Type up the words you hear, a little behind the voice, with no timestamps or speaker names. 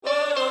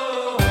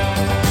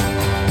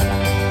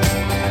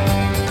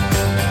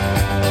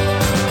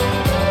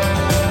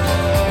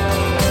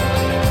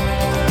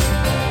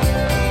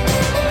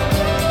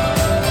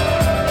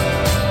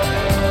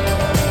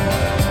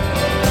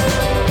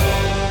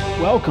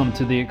Welcome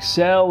to the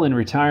Excel in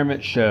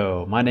Retirement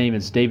Show. My name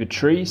is David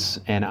Treese,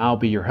 and I'll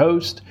be your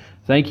host.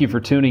 Thank you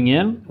for tuning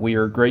in. We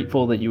are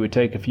grateful that you would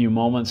take a few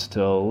moments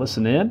to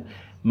listen in.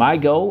 My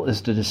goal is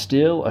to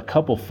distill a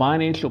couple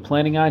financial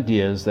planning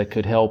ideas that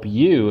could help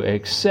you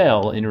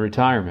excel in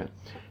retirement.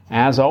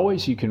 As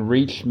always, you can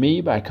reach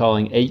me by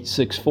calling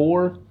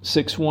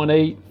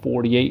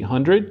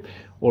 864-618-4800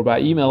 or by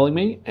emailing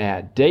me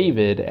at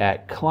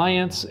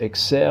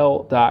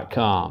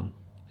david@clientsexcel.com.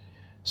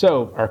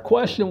 So our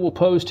question we'll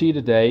pose to you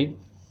today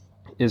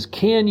is,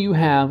 can you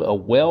have a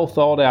well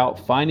thought out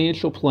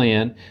financial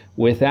plan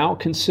without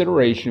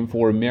consideration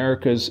for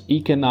America's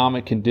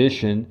economic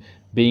condition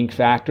being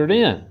factored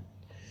in?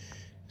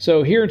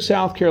 So here in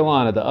South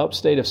Carolina, the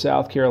upstate of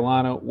South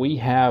Carolina, we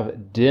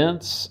have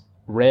dense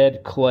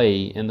red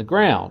clay in the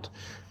ground.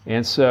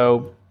 And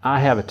so I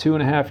have a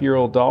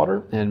 2.5-year-old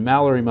daughter, and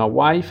Mallory, my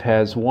wife,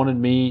 has wanted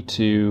me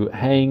to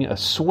hang a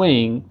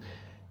swing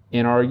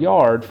in our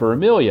yard for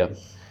Amelia.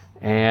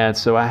 And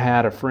so I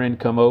had a friend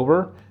come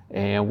over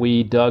and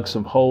we dug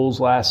some holes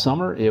last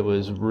summer. It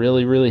was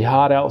really, really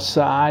hot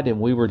outside and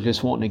we were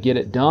just wanting to get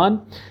it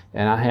done.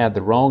 And I had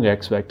the wrong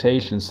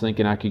expectations,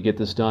 thinking I could get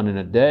this done in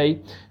a day.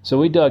 So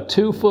we dug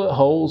 2-foot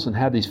holes and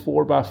had these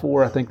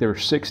 4x4, I think they were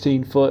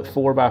 16-foot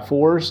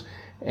 4x4s.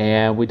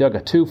 And we dug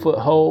a 2-foot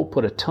hole,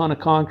 put a ton of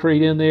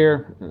concrete in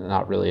there.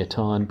 Not really a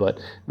ton, but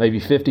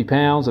maybe 50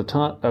 pounds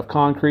of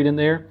concrete in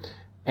there.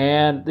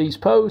 And these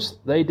posts,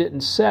 they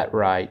didn't set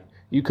right.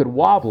 You could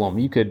wobble them.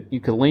 You could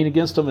lean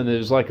against them, and it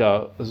just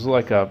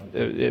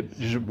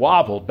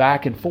wobbled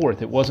back and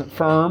forth. It wasn't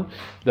firm.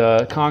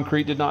 The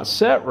concrete did not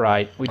set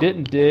right. We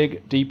didn't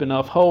dig deep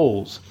enough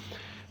holes.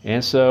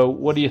 And so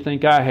what do you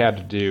think I had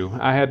to do?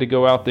 I had to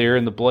go out there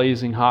in the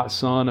blazing hot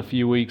sun a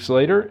few weeks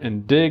later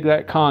and dig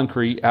that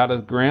concrete out of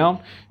the ground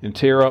and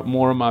tear up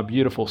more of my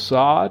beautiful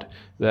sod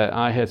that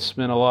I had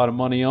spent a lot of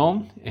money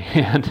on,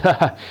 and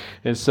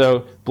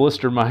so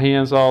blistered my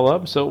hands all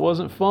up. So it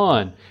wasn't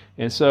fun.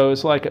 And so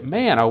it's like,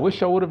 man, I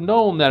wish I would have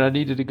known that I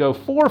needed to go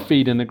 4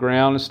 feet in the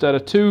ground instead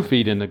of 2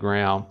 feet in the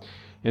ground.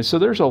 And so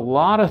there's a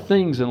lot of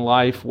things in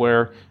life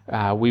where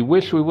we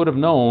wish we would have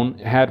known,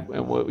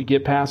 when we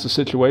get past the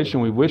situation,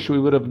 we wish we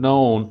would have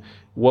known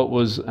what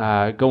was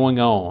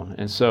going on.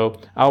 And so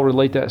I'll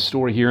relate that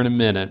story here in a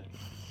minute.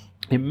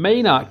 It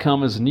may not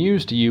come as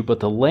news to you, but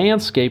the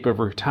landscape of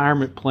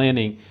retirement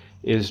planning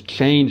is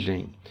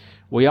changing.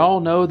 We all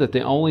know that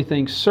the only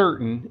thing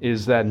certain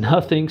is that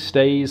nothing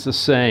stays the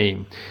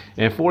same.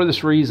 And for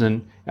this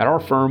reason, at our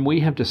firm, we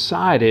have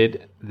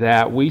decided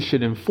that we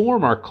should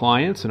inform our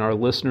clients and our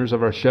listeners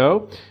of our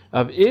show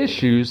of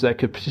issues that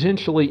could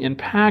potentially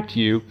impact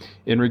you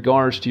in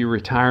regards to your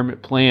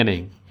retirement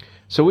planning.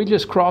 So we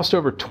just crossed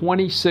over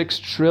 $26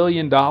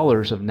 trillion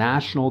of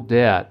national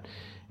debt,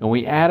 and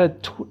we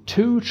added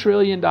 $2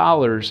 trillion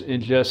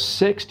in just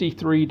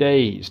 63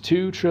 days.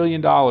 $2 trillion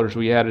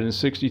we added in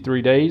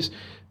 63 days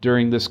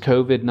during this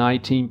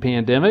COVID-19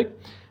 pandemic.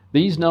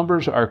 These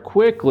numbers are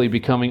quickly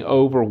becoming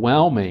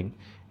overwhelming,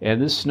 and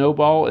this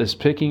snowball is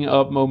picking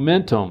up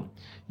momentum.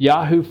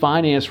 Yahoo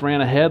Finance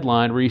ran a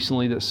headline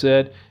recently that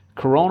said,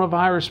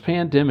 coronavirus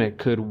pandemic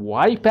could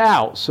wipe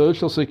out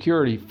Social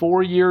Security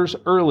 4 years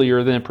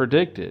earlier than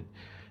predicted.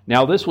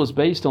 Now, this was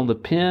based on the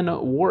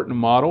Penn-Wharton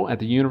model at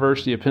the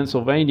University of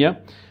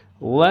Pennsylvania.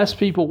 Less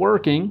people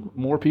working,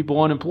 more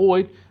people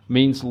unemployed,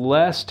 means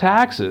less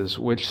taxes,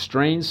 which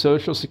strains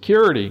Social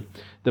Security.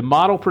 The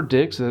model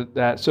predicts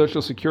that Social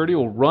Security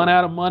will run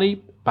out of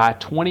money by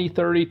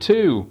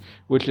 2032,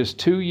 which is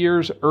 2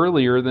 years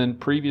earlier than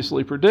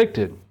previously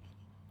predicted.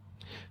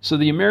 So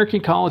the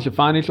American College of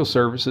Financial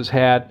Services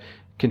had a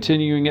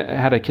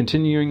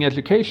continuing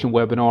education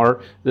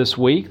webinar this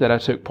week that I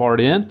took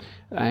part in,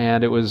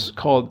 and it was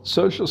called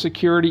Social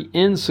Security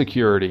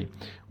Insecurity.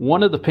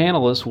 One of the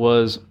panelists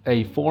was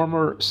a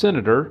former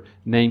senator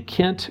named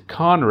Kent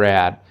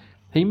Conrad.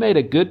 He made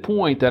a good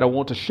point that I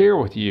want to share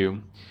with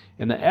you.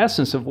 And the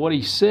essence of what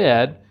he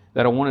said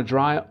that I want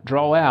to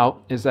draw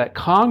out is that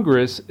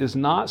Congress is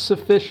not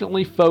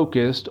sufficiently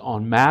focused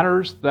on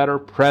matters that are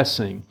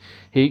pressing.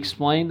 He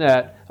explained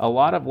that a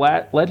lot of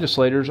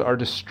legislators are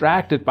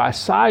distracted by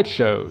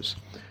sideshows.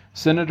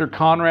 Senator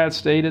Conrad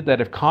stated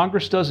that if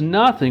Congress does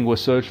nothing with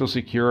Social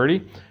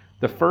Security,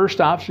 the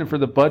first option for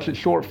the budget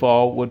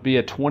shortfall would be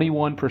a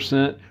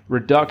 21%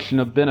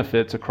 reduction of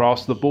benefits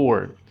across the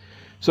board.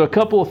 So a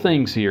couple of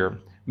things here.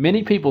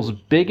 Many people's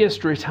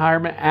biggest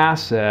retirement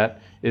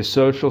asset is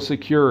Social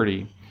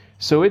Security.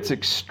 So it's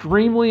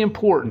extremely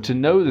important to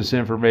know this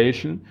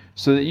information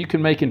so that you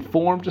can make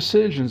informed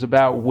decisions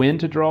about when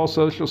to draw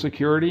Social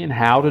Security and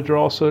how to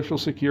draw Social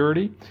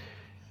Security.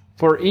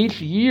 For each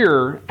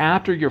year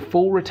after your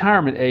full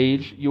retirement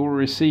age, you will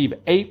receive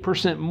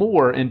 8%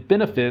 more in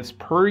benefits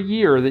per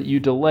year that you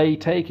delay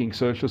taking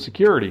Social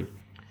Security,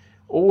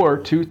 or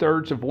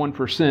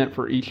 2/3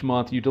 for each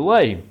month you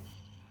delay.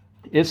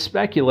 It's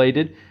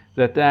speculated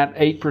that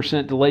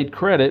 8% delayed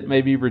credit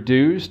may be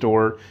reduced,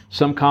 or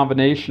some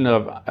combination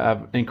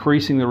of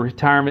increasing the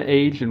retirement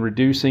age and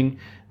reducing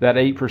that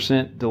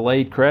 8%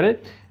 delayed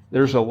credit.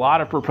 There's a lot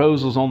of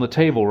proposals on the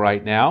table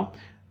right now.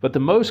 But the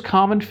most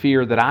common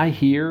fear that I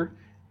hear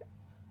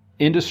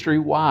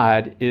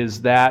industry-wide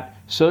is that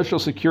Social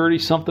Security,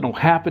 something will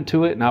happen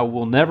to it and I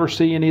will never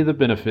see any of the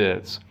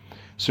benefits.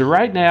 So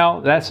right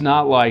now, that's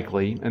not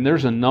likely, and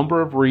there's a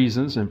number of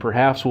reasons, and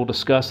perhaps we'll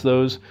discuss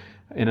those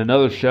in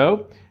another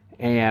show.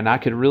 And I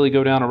could really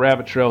go down a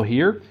rabbit trail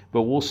here,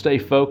 but we'll stay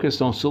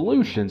focused on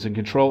solutions and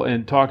control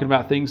and talking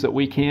about things that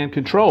we can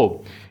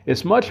control.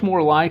 It's much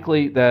more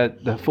likely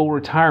that the full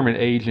retirement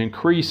age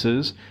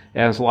increases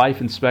as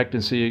life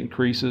expectancy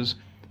increases.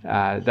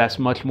 That's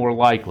much more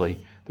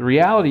likely. The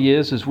reality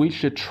is we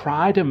should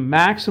try to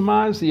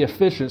maximize the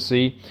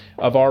efficiency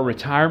of our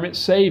retirement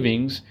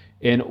savings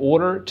in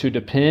order to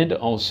depend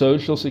on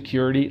Social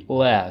Security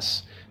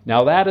less.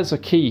 Now that is a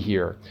key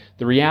here.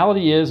 The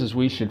reality is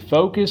we should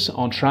focus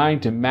on trying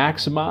to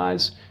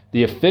maximize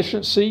the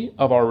efficiency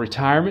of our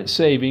retirement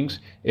savings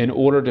in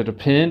order to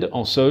depend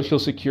on Social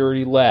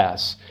Security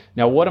less.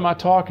 Now what am I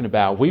talking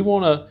about? We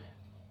want to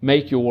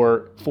make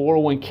your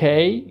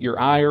 401k, your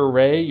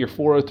IRA, your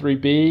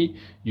 403b,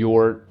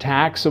 your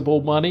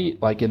taxable money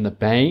like in the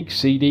bank,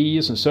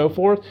 CDs and so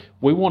forth.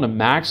 We want to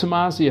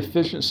maximize the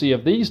efficiency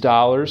of these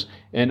dollars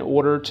in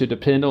order to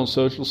depend on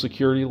Social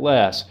Security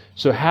less.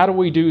 So how do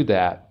we do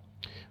that?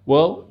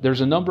 Well,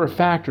 there's a number of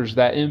factors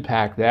that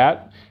impact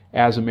that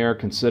as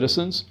American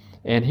citizens.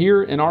 And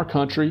here in our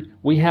country,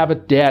 we have a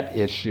debt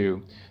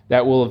issue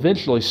that will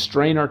eventually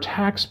strain our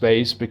tax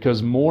base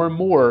because more and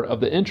more of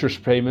the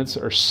interest payments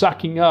are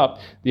sucking up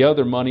the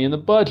other money in the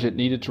budget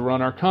needed to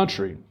run our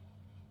country.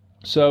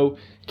 So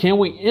can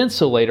we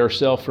insulate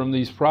ourselves from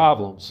these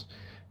problems?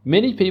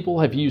 Many people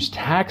have used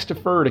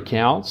tax-deferred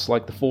accounts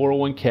like the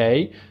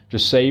 401k to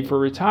save for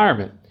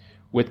retirement.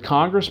 With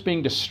Congress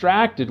being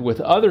distracted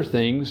with other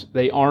things,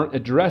 they aren't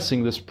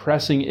addressing this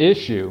pressing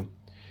issue.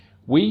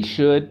 We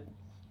should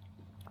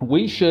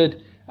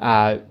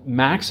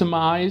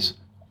maximize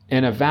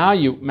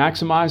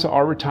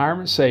our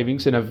retirement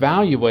savings and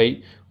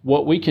evaluate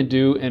what we can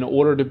do in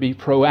order to be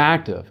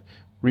proactive.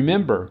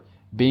 Remember,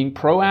 being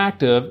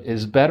proactive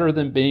is better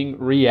than being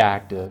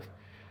reactive.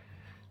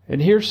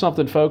 And here's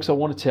something, folks, I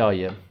want to tell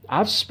you.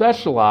 I've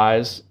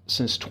specialized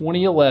since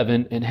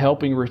 2011 in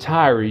helping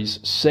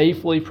retirees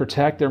safely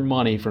protect their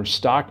money from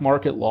stock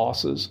market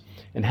losses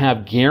and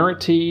have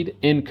guaranteed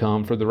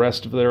income for the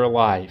rest of their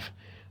life.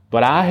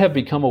 But I have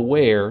become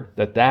aware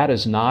that that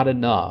is not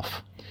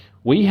enough.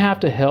 We have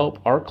to help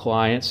our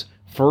clients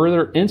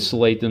further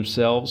insulate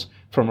themselves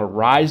from a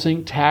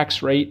rising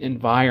tax rate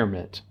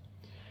environment.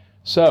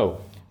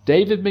 So,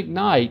 David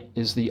McKnight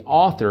is the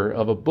author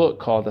of a book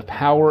called The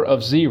Power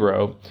of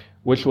Zero,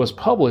 which was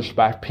published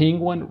by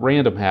Penguin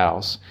Random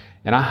House.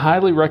 And I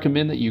highly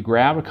recommend that you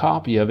grab a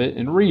copy of it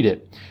and read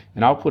it.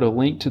 And I'll put a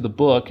link to the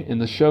book in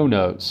the show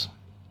notes.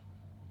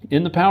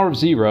 In The Power of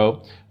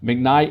Zero,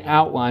 McKnight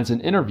outlines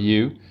an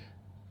interview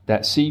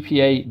that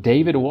CPA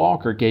David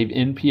Walker gave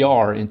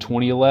NPR in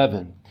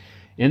 2011.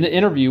 In the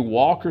interview,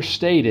 Walker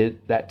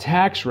stated that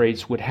tax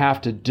rates would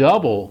have to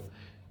double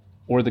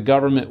or the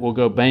government will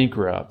go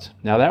bankrupt.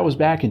 Now that was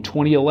back in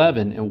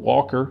 2011, and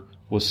Walker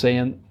was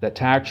saying that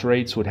tax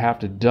rates would have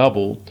to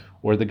double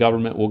or the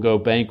government will go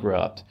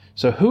bankrupt.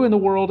 So who in the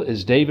world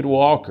is David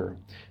Walker?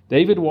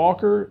 David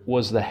Walker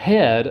was the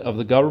head of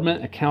the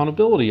Government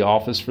Accountability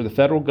Office for the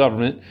federal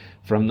government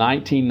from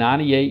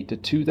 1998 to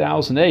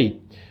 2008.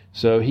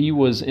 So he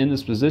was in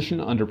this position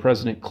under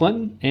President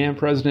Clinton and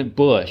President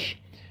Bush.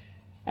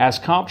 As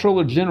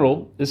Comptroller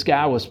General, this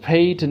guy was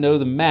paid to know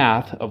the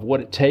math of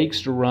what it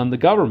takes to run the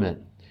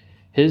government.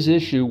 His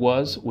issue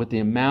was with the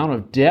amount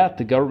of debt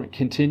the government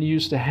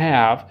continues to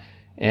have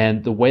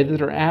and the way that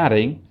they're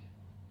adding,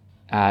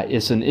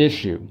 it's an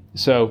issue.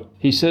 So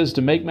he says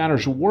to make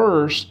matters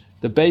worse,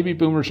 the baby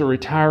boomers are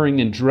retiring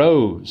in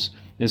droves.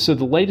 And so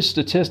the latest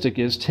statistic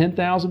is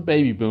 10,000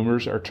 baby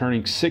boomers are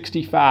turning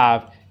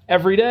 65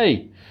 every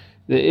day.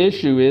 The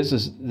issue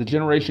is the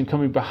generation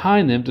coming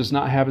behind them does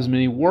not have as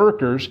many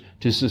workers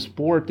to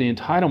support the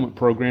entitlement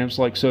programs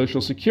like Social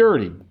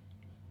Security.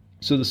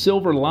 So the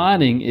silver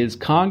lining is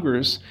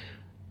Congress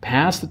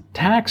passed the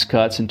tax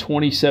cuts in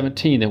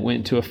 2017 that went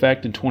into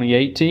effect in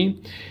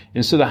 2018.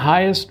 And so the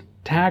highest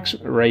tax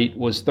rate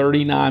was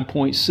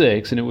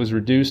 39.6 and it was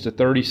reduced to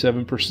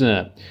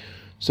 37%.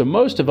 So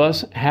most of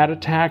us had a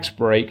tax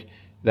break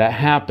that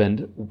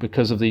happened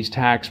because of these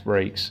tax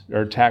breaks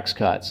or tax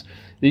cuts.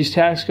 These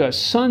tax cuts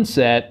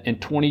sunset in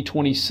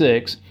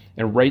 2026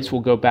 and rates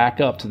will go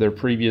back up to their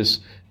previous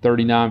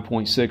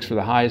 39.6 for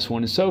the highest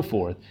one and so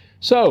forth.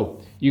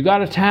 So you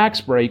got a tax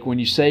break when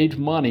you saved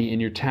money in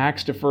your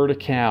tax deferred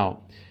account.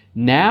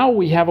 Now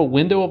we have a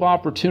window of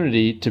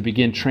opportunity to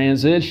begin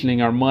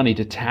transitioning our money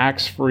to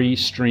tax-free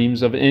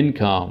streams of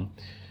income.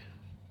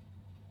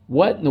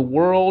 What in the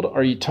world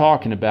are you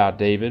talking about,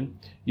 David?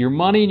 Your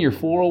money in your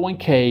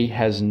 401k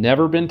has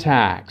never been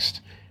taxed.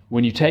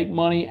 When you take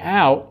money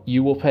out,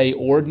 you will pay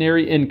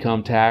ordinary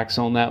income tax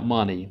on that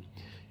money.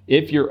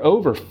 If you're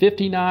over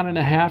 59 and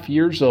a half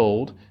years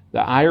old, the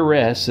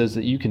IRS says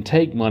that you can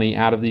take money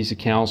out of these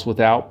accounts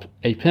without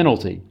a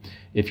penalty.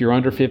 If you're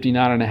under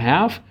 59 and a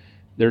half,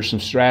 there's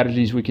some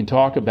strategies we can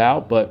talk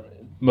about,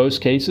 but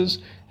most cases,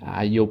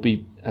 you'll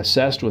be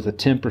assessed with a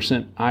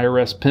 10%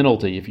 IRS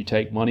penalty if you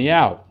take money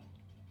out.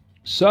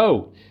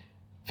 So,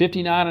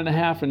 59 and a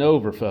half and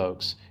over,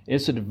 folks.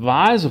 It's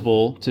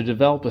advisable to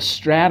develop a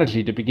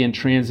strategy to begin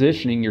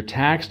transitioning your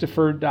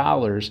tax-deferred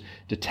dollars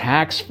to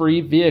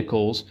tax-free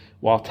vehicles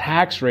while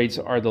tax rates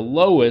are the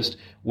lowest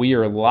we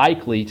are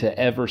likely to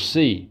ever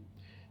see.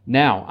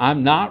 Now,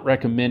 I'm not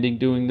recommending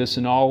doing this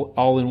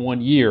all in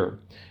 1 year,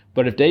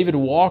 but if David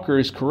Walker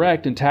is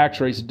correct and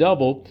tax rates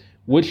double,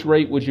 which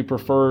rate would you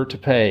prefer to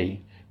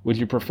pay? Would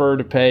you prefer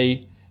to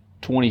pay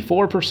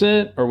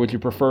 24% or would you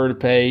prefer to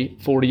pay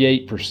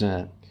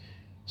 48%?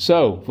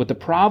 So, with the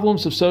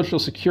problems of Social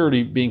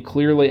Security being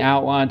clearly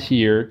outlined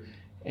here,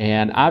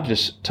 and I've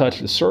just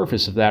touched the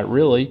surface of that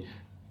really,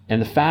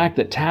 and the fact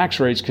that tax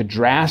rates could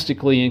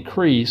drastically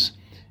increase,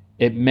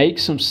 it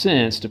makes some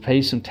sense to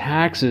pay some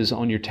taxes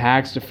on your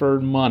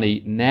tax-deferred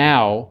money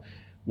now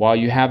while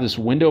you have this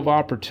window of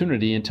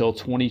opportunity until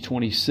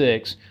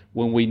 2026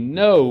 when we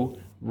know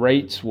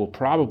rates will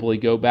probably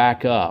go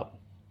back up.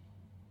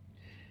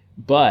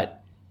 But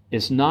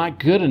it's not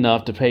good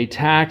enough to pay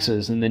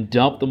taxes and then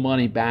dump the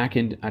money back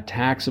in a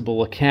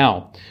taxable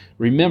account.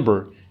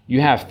 Remember, you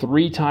have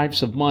 3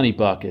 types of money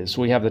buckets.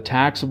 We have the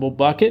taxable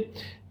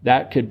bucket.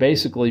 That could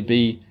basically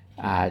be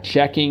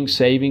checking,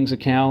 savings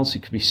accounts.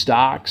 It could be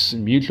stocks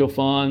and mutual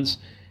funds.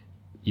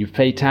 You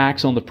pay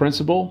tax on the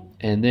principal,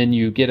 and then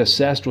you get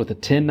assessed with a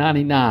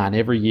 1099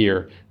 every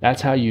year.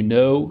 That's how you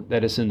know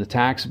that it's in the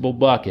taxable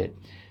bucket.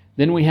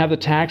 Then we have the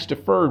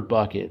tax-deferred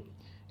bucket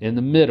in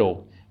the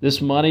middle. This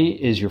money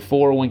is your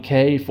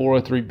 401k,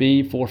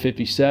 403b,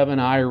 457,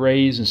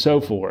 IRAs, and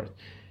so forth.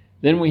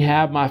 Then we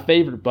have my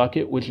favorite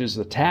bucket, which is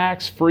the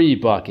tax-free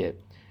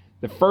bucket.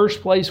 The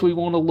first place we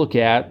want to look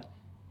at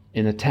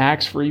in the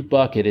tax-free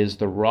bucket is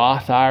the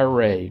Roth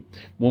IRA.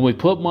 When we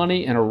put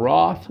money in a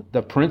Roth,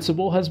 the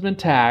principal has been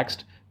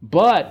taxed,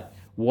 but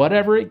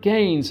whatever it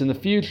gains in the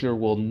future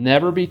will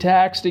never be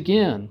taxed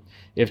again.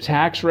 If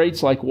tax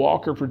rates like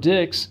Walker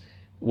predicts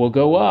will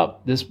go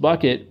up, this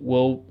bucket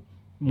will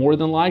more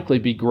than likely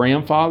be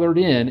grandfathered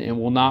in and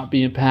will not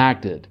be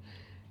impacted.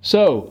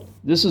 So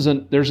there's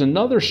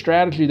another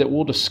strategy that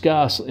we'll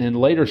discuss in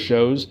later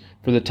shows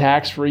for the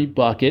tax-free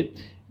bucket,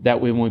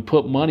 that when we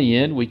put money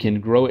in, we can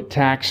grow it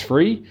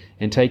tax-free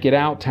and take it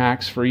out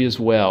tax-free as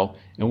well.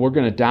 And we're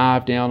going to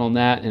dive down on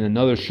that in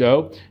another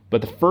show.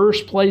 But the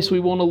first place we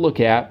want to look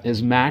at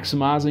is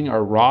maximizing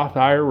our Roth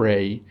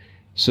IRA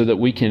so that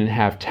we can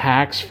have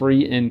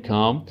tax-free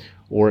income,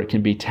 or it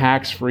can be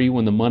tax-free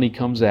when the money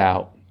comes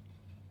out.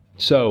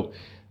 So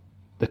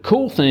the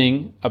cool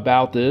thing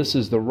about this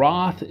is the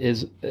Roth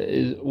the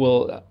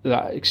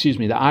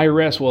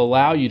IRS will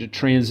allow you to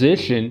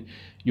transition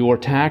your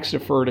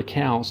tax-deferred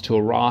accounts to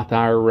a Roth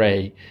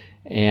IRA,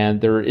 and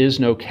there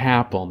is no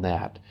cap on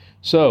that.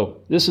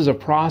 So this is a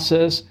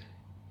process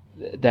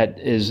that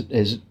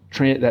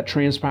that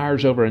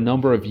transpires over a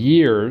number of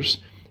years.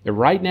 And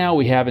right now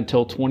we have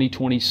until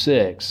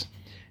 2026,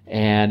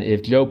 and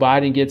if Joe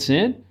Biden gets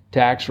in,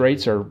 tax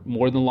rates are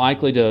more than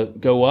likely to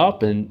go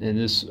up, and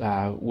this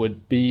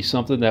would be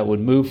something that would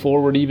move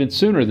forward even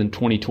sooner than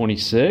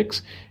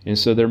 2026. And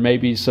so there may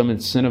be some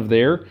incentive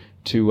there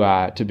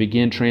to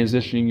begin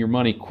transitioning your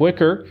money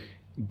quicker.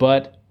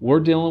 But we're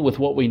dealing with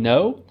what we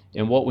know,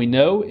 and what we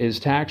know is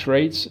tax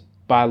rates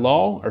by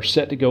law are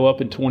set to go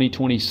up in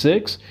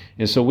 2026.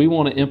 And so we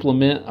want to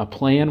implement a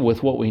plan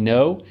with what we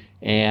know,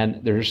 and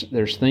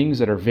there's things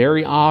that are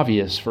very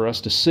obvious for us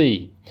to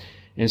see.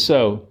 And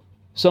so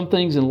some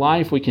things in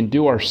life we can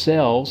do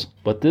ourselves,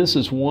 but this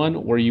is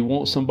one where you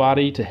want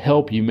somebody to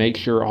help you make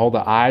sure all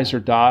the I's are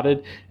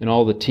dotted and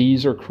all the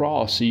T's are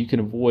crossed so you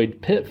can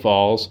avoid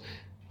pitfalls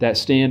that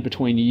stand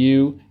between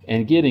you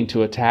and getting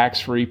to a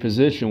tax-free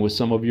position with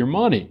some of your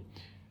money.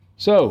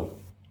 So,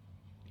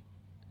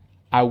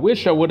 I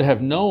wish I would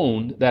have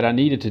known that I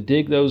needed to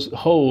dig those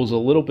holes a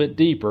little bit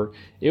deeper.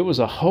 It was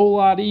a whole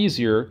lot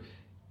easier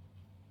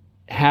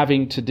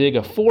having to dig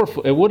a 4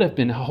 foot. It would have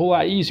been a whole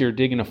lot easier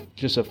digging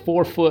just a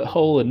 4 foot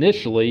hole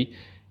initially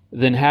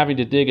than having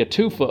to dig a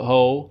 2 foot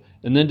hole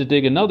and then to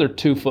dig another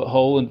 2 foot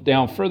hole and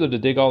down further to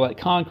dig all that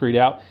concrete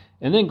out,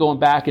 and then going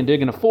back and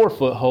digging a 4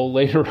 foot hole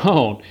later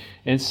on.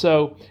 And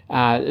so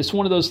it's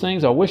one of those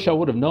things I wish I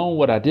would have known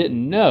what I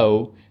didn't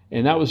know,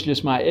 and that was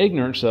just my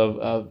ignorance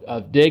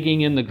of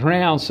digging in the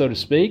ground, so to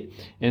speak.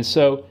 And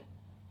so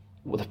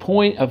the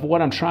point of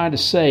what I'm trying to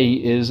say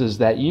is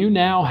that you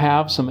now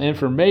have some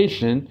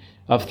information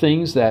of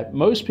things that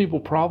most people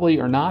probably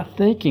are not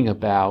thinking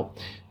about.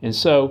 And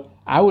so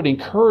I would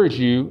encourage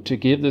you to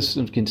give this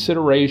some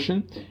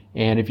consideration.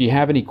 And if you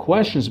have any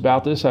questions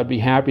about this, I'd be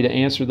happy to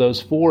answer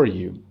those for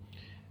you.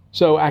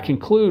 So I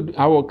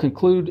will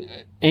conclude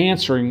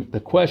answering the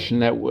question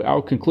that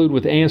I'll conclude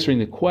with answering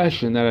the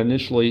question that I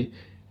initially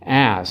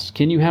asked.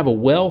 Can you have a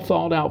well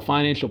thought out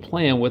financial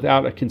plan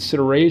without a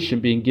consideration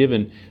being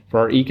given for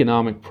our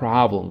economic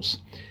problems?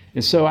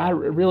 And so I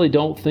really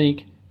don't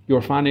think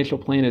your financial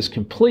plan is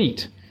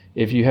complete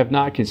if you have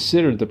not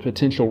considered the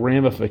potential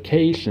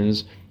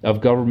ramifications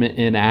of government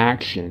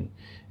inaction.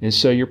 And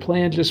so your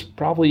plan just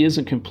probably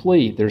isn't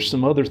complete. There's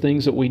some other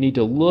things that we need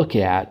to look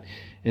at.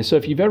 And so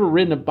if you've ever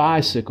ridden a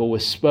bicycle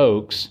with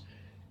spokes,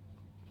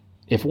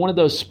 if one of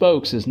those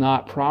spokes is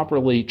not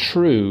properly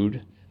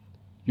trued,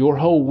 your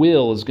whole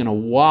wheel is going to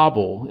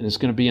wobble and it's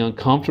going to be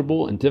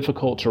uncomfortable and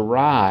difficult to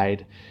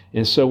ride.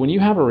 And so when you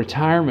have a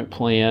retirement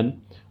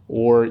plan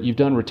or you've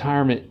done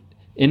retirement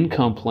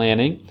income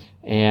planning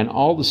and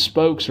all the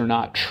spokes are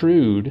not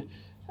trued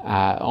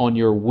on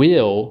your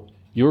wheel,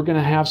 you're going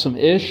to have some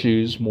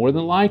issues more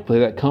than likely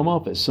that come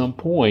up at some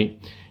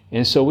point.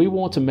 And so we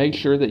want to make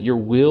sure that your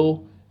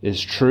wheel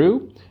is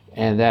true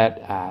and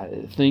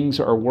that things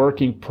are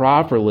working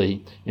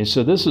properly. And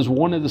so this is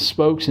one of the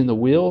spokes in the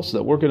wheels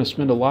that we're going to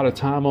spend a lot of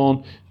time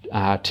on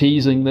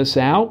teasing this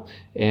out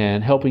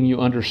and helping you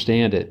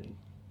understand it.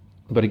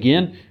 But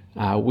again,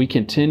 we'll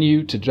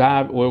continue to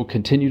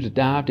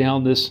dive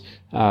down this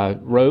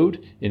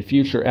road in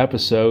future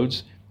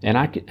episodes. And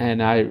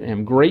I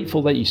am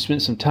grateful that you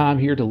spent some time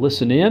here to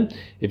listen in.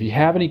 If you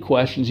have any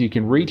questions, you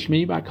can reach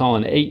me by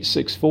calling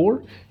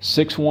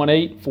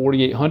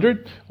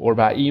 864-618-4800 or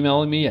by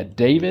emailing me at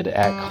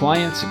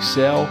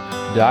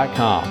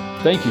david@clientsexcel.com.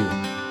 Thank you.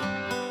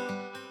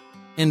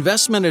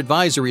 Investment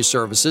advisory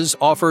services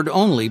offered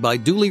only by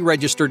duly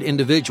registered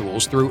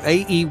individuals through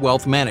AE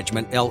Wealth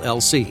Management,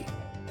 LLC.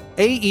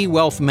 AE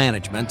Wealth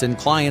Management and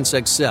Clients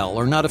Excel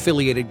are not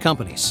affiliated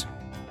companies.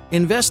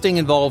 Investing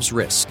involves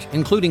risk,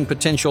 including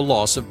potential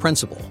loss of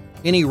principal.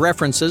 Any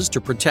references to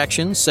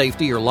protection,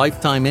 safety, or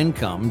lifetime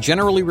income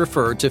generally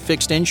refer to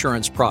fixed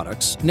insurance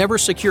products, never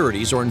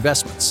securities or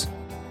investments.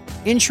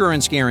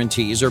 Insurance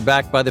guarantees are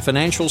backed by the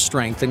financial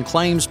strength and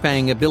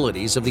claims-paying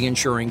abilities of the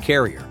insuring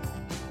carrier.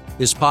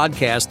 This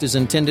podcast is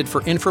intended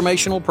for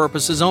informational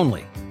purposes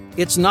only.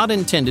 It's not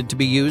intended to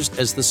be used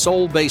as the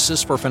sole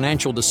basis for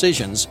financial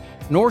decisions,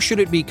 nor should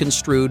it be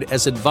construed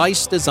as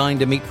advice designed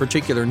to meet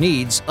particular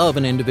needs of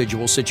an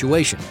individual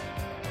situation.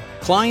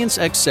 Clients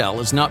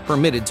Excel is not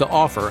permitted to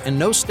offer, and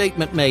no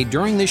statement made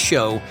during this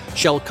show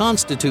shall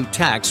constitute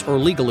tax or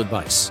legal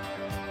advice.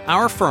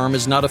 Our firm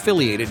is not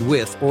affiliated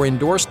with or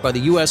endorsed by the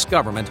U.S.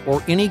 government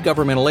or any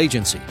governmental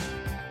agency.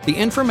 The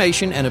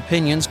information and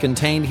opinions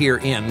contained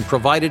herein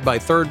provided by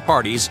third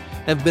parties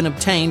have been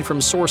obtained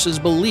from sources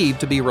believed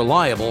to be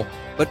reliable,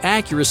 but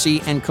accuracy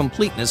and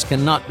completeness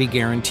cannot be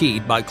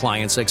guaranteed by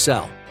Clients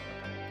Excel.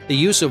 The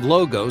use of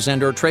logos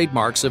and/or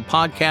trademarks of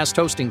podcast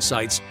hosting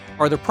sites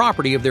are the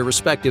property of their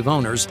respective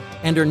owners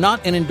and are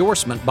not an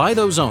endorsement by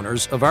those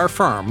owners of our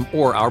firm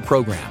or our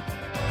program.